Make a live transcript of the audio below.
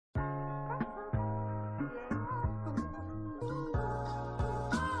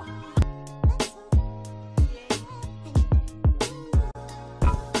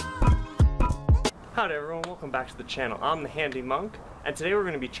Howdy everyone, welcome back to the channel. I'm the Handy Monk, and today we're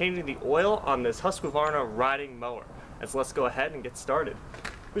going to be changing the oil on this Husqvarna riding mower. And so let's go ahead and get started.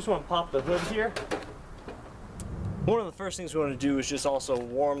 We just want to pop the hood here. One of the first things we want to do is just also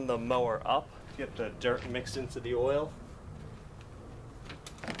warm the mower up, get the dirt mixed into the oil.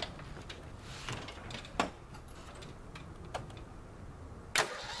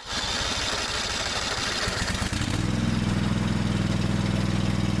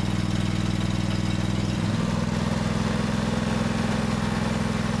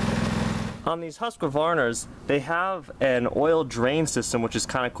 On these Husqvarnas, they have an oil drain system, which is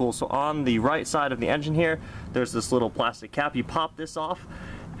kind of cool. So on the right side of the engine here, there's this little plastic cap. You pop this off,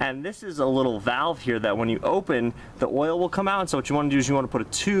 and this is a little valve here that when you open, the oil will come out. And so what you want to do is you want to put a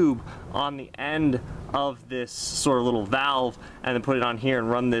tube on the end of this sort of little valve, and then put it on here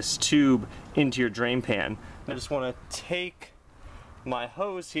and run this tube into your drain pan. I just want to take my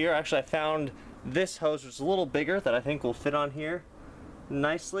hose here. Actually, I found this hose, which is a little bigger, that I think will fit on here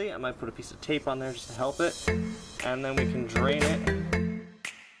nicely. I might put a piece of tape on there just to help it, and then we can drain it.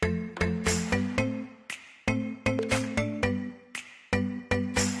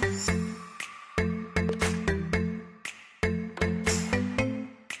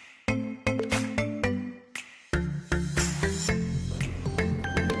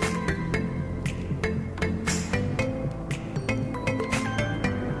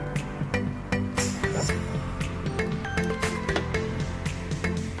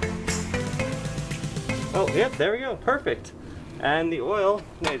 Oh, yep, there we go, perfect. And the oil,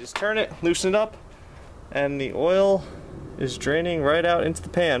 yeah, just turn it, loosen it up, and the oil is draining right out into the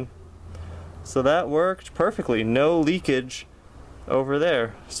pan. So that worked perfectly, no leakage over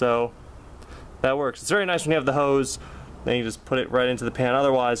there. So that works. It's very nice when you have the hose, then you just put it right into the pan.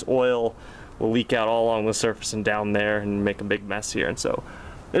 Otherwise, oil will leak out all along the surface and down there and make a big mess here. And so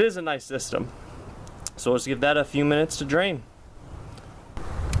it is a nice system. So let's give that a few minutes to drain.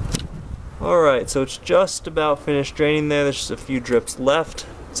 Alright, so it's just about finished draining there. There's just a few drips left.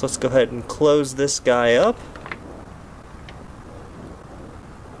 So let's go ahead and close this guy up.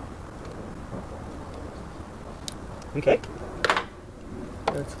 Okay.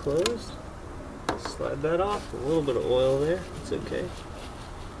 That's closed. Slide that off. A little bit of oil there. It's okay.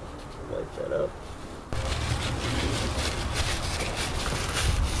 Wipe that up.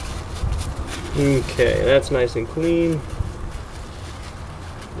 Okay, that's nice and clean.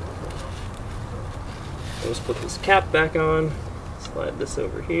 Let's put this cap back on, slide this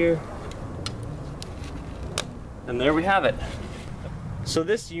over here, and there we have it. So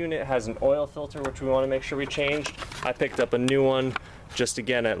this unit has an oil filter which we want to make sure we change. I picked up a new one just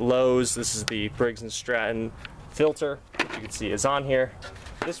again at Lowe's. This is the Briggs & Stratton filter, which you can see is on here.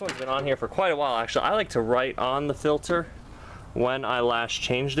 This one's been on here for quite a while actually. I like to write on the filter when I last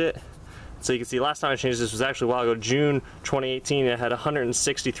changed it. So you can see last time I changed this was actually a while ago, June 2018. It had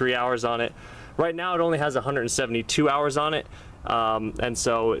 163 hours on it. Right now it only has 172 hours on it, and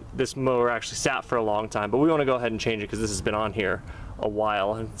so this mower actually sat for a long time, but we want to go ahead and change it because this has been on here a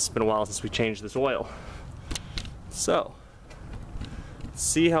while, and it's been a while since we changed this oil. So, let's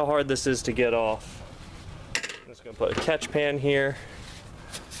see how hard this is to get off. I'm just going to put a catch pan here,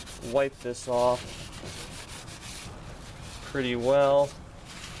 wipe this off pretty well.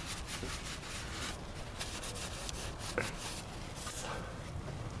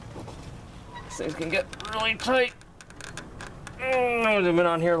 Things can get really tight. They've been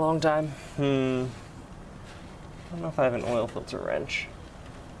on here a long time. I don't know if I have an oil filter wrench.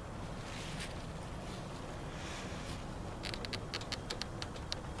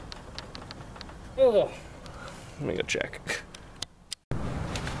 Oh, let me go check.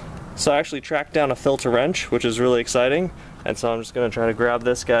 So I actually tracked down a filter wrench, which is really exciting. And so I'm just going to try to grab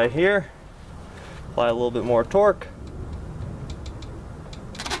this guy here, apply a little bit more torque.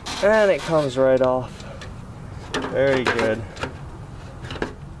 And it comes right off. Very good.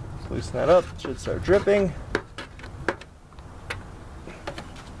 Let's loosen that up. It should start dripping. I'm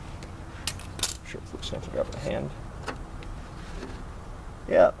sure it's loose enough to grab my hand.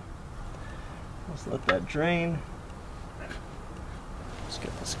 Yep. Let's let that drain. Let's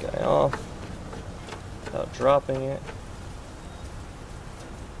get this guy off without dropping it.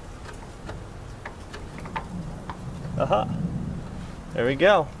 Aha! There we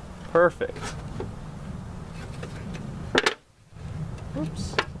go. Perfect.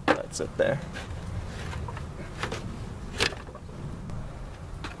 Oops, that's it there.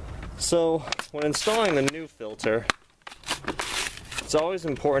 So, when installing the new filter, it's always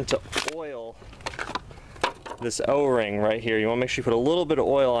important to oil this O-ring right here. You want to make sure you put a little bit of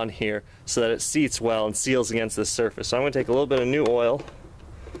oil on here so that it seats well and seals against the surface. So I'm going to take a little bit of new oil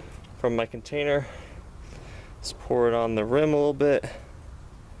from my container Let's pour it on the rim a little bit.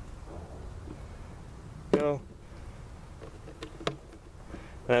 Go.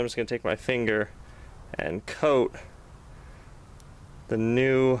 And I'm just going to take my finger and coat the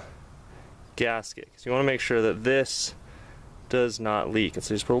new gasket, because you want to make sure that this does not leak. And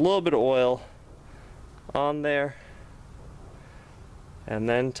so just put a little bit of oil on there and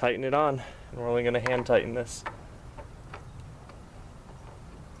then tighten it on. And we're only going to hand tighten this.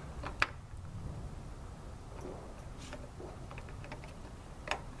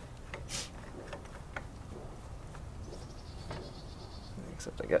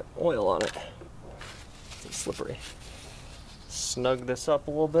 Except I got oil on it. It's slippery. Snug this up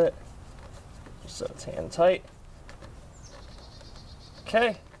a little bit just so it's hand tight.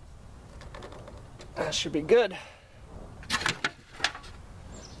 Okay, that should be good.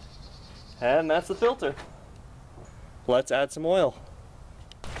 And that's the filter. Let's add some oil.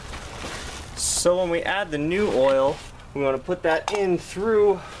 So when we add the new oil, we want to put that in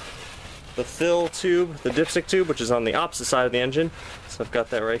through the fill tube, the dipstick tube, which is on the opposite side of the engine. So I've got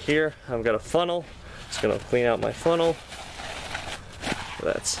that right here. I've got a funnel. Just gonna clean out my funnel. So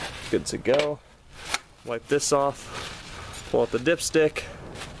that's good to go. Wipe this off. Pull out the dipstick.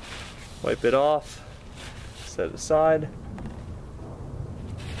 Wipe it off. Set it aside.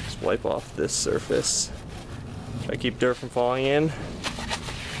 Just wipe off this surface. Try to keep dirt from falling in.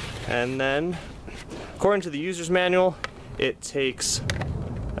 And then, according to the user's manual, it takes,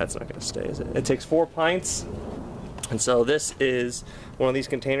 that's not going to stay, is it? It takes 4 pints. And so this is, one of these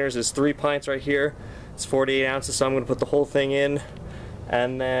containers is 3 pints right here. It's 48 ounces, so I'm going to put the whole thing in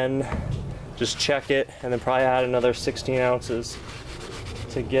and then just check it, and then probably add another 16 ounces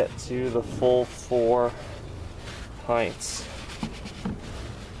to get to the full 4 pints.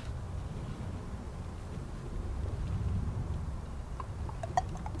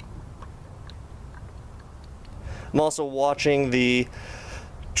 I'm also watching the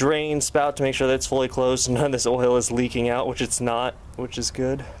drain spout to make sure that it's fully closed and none of this oil is leaking out, which it's not, which is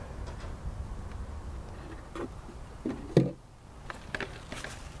good.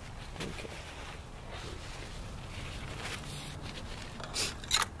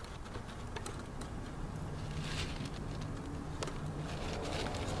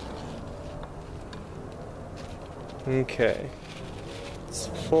 Okay, it's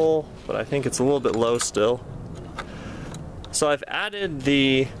full, but I think it's a little bit low still. So I've added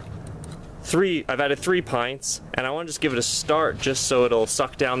 3 pints, and I want to just give it a start just so it'll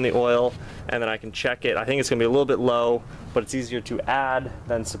suck down the oil, and then I can check it. I think it's going to be a little bit low, but it's easier to add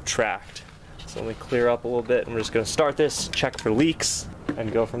than subtract. So let me clear up a little bit, and we're just going to start this, check for leaks,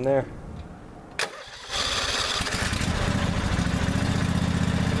 and go from there.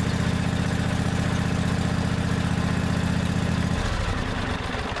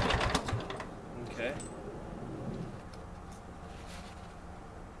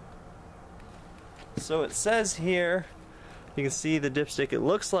 So it says here, you can see the dipstick, it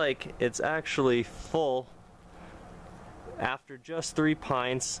looks like it's actually full after just 3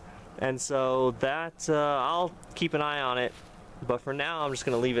 pints, and so that, I'll keep an eye on it, but for now I'm just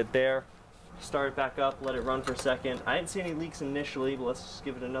going to leave it there, start it back up, let it run for a second. I didn't see any leaks initially, but let's just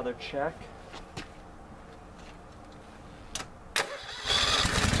give it another check.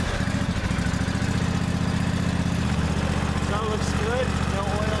 So it looks good, no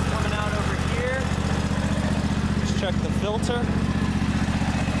oil coming out over here. Check the filter.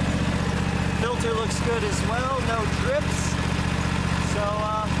 Filter looks good as well, no drips. So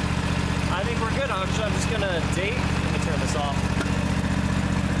I think we're good. I'm just gonna date. Let me turn this off.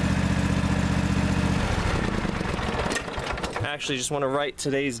 I actually just want to write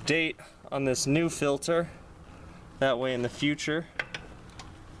today's date on this new filter. That way in the future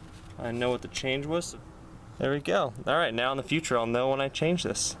I know what the change was. There we go. Alright, now in the future I'll know when I change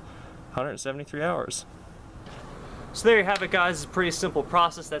this. 173 hours. So there you have it, guys. It's a pretty simple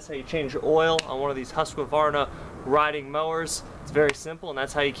process. That's how you change your oil on one of these Husqvarna riding mowers. It's very simple, and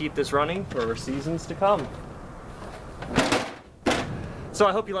that's how you keep this running for seasons to come. So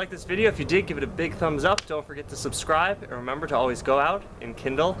I hope you liked this video. If you did, give it a big thumbs up. Don't forget to subscribe, and remember to always go out,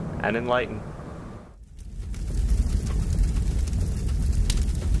 enkindle, and enlighten.